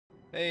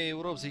Hey,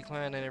 what up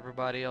Z-Clan and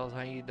everybody else,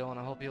 how you doing?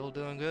 I hope you're all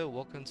doing good.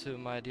 Welcome to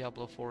my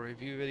Diablo 4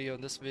 review video.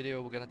 In this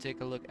video, we're gonna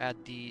take a look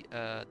at the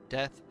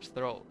Death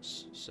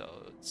Throes.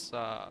 So, it's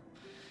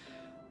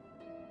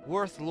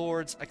Worth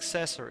Lord's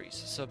accessories.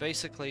 So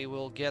basically,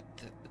 we'll get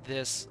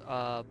this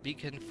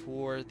beacon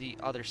for the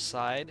other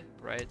side,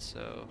 right?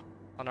 So,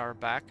 on our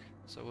back.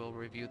 So, we'll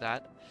review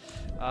that.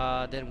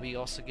 Then we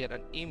also get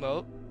an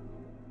emote.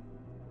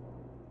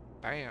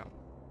 Bam.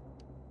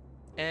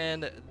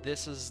 And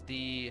this is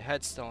the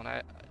headstone.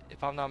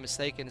 If I'm not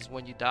mistaken, is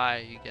when you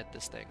die you get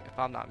this thing. If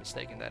I'm not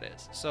mistaken, that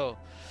is. So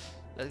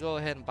let's go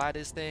ahead and buy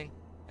this thing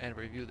and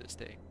review this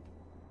thing.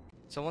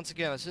 So once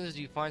again, as soon as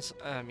you find,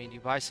 you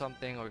buy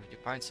something, or if you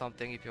find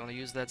something, if you want to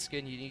use that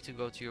skin, you need to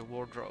go to your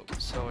wardrobe.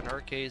 So in our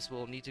case,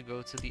 we'll need to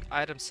go to the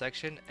item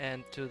section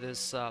and to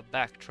this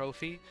back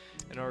trophy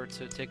in order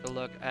to take a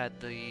look at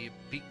the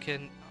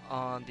beacon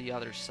on the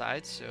other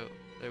side. So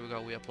there we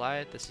go, we apply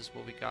it. This is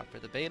what we got for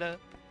the beta.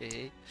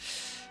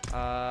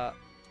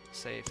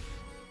 Save.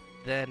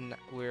 Then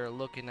we're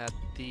looking at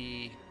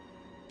the,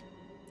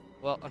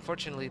 well,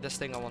 unfortunately this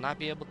thing I will not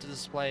be able to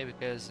display,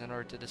 because in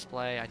order to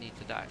display I need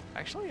to die.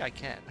 Actually I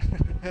can.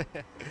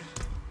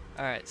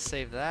 Alright,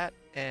 save that.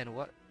 And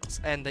what else?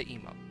 And the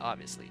emote,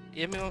 obviously.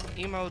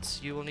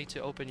 Emotes, you will need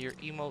to open your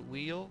emote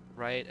wheel,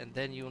 right? And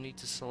then you will need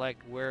to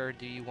select where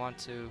do you want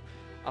to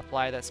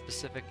apply that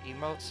specific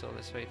emote. So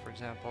let's say, for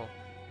example,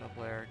 no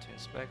player to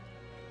inspect.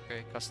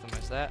 Okay,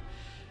 customize that.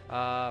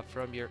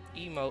 From your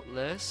emote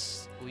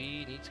list,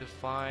 we need to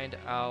find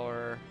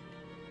our,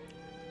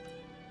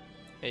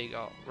 there you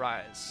go,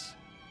 rise,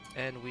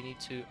 and we need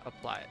to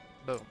apply it.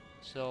 Boom.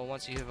 So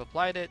once you have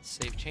applied it,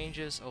 save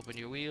changes, open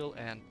your wheel,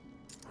 and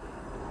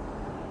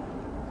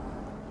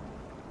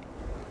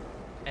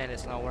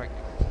it's not working.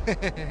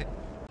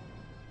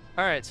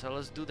 Alright, so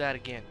let's do that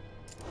again.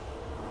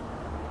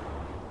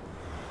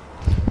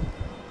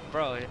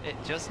 Bro, it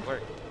just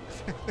worked.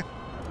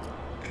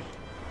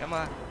 Come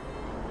on.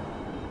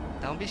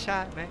 Don't be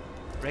shy, man.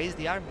 Raise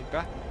the army,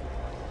 bro.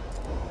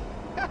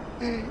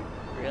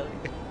 Really?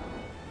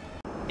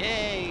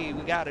 Yay,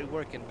 we got it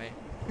working, man.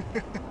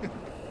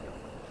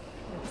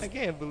 I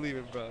can't believe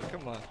it, bro.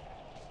 Come on.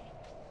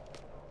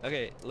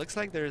 Okay, looks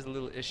like there's a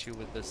little issue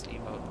with this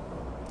emote.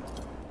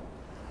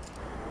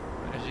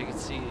 As you can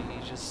see,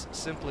 he's just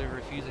simply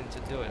refusing to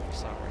do it for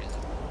some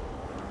reason.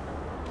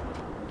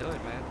 Do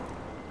it, man.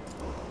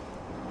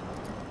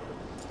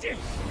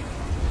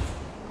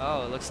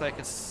 Oh, it looks like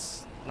it's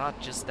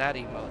not just that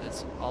emote,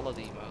 it's all of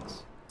the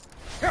emotes.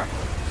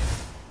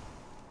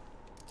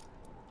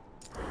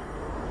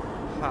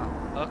 Huh,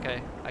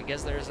 okay. I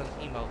guess there's an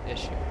emote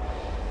issue.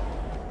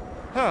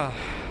 Huh.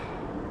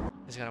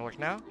 Is it gonna work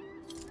now?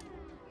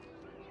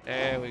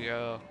 There we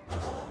go.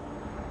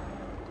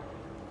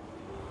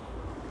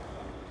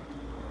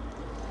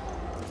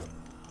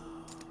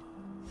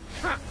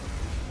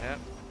 Yep,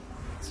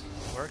 it's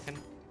working.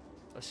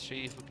 Let's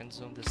see if we can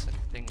zoom this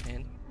thing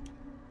in.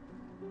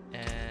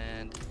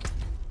 And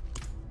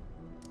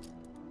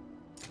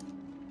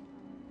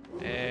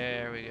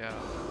there we go.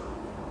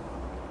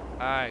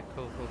 Alright,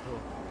 cool.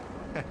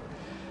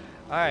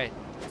 Alright,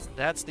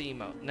 that's the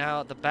emote.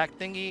 Now, the back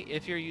thingy,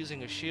 if you're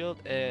using a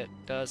shield, it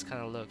does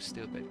kind of look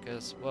stupid.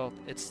 Because, well,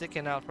 it's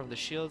sticking out from the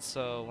shield,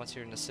 so once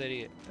you're in the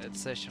city,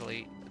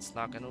 essentially, it's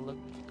not going to look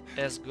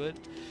as good.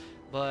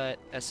 But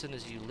as soon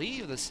as you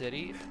leave the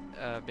city,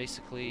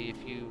 basically,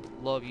 if you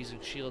love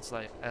using shields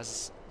like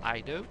as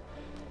I do,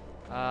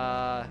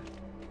 there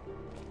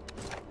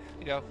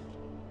you go.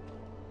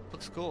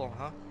 Looks cool,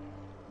 huh?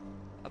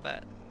 Not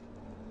bad.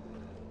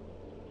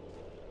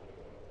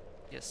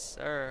 Yes,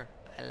 sir.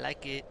 I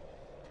like it.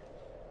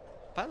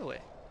 By the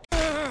way,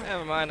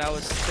 never mind. I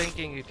was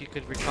thinking if you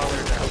could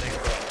recolor that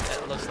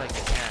thing. It looks like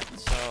you can't.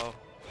 So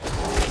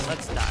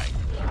let's die.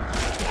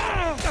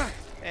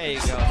 There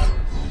you go.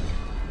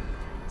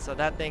 So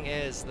that thing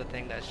is the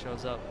thing that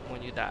shows up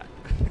when you die.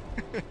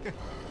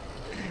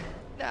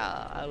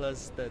 Nah, I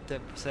lost the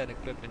 10%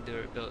 equipment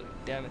durability.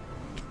 Damn it.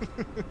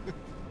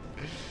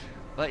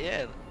 But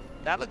yeah,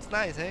 that looks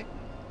nice, eh?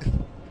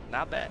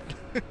 Not bad.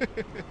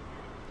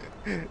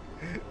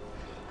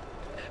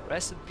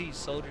 Rest in peace,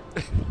 soldier.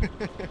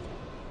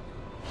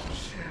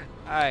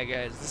 Alright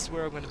guys, this is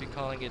where I'm going to be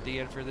calling it the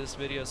end for this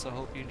video, so I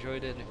hope you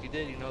enjoyed it, and if you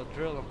did, you know the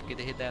drill. Don't forget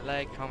to hit that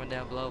like, comment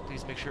down below.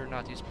 Please make sure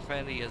not to use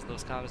profanity, as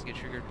those comments get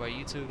triggered by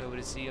YouTube.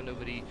 Nobody see them,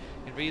 nobody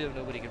can read them,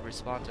 nobody can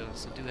respond to them,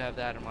 so do have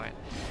that in mind.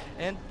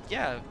 And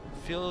yeah,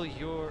 feel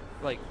your,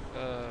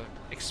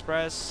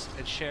 express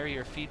and share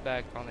your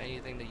feedback on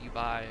anything that you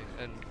buy,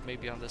 and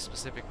maybe on this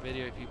specific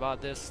video, if you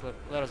bought this,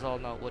 let us all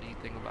know what do you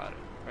think about it,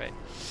 right?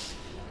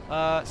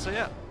 So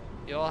yeah,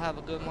 you all have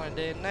a good morning,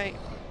 day, and night.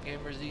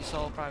 Gamer Z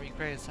Soul Prime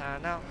Ukraine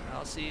signing out.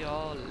 I'll see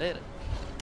y'all later.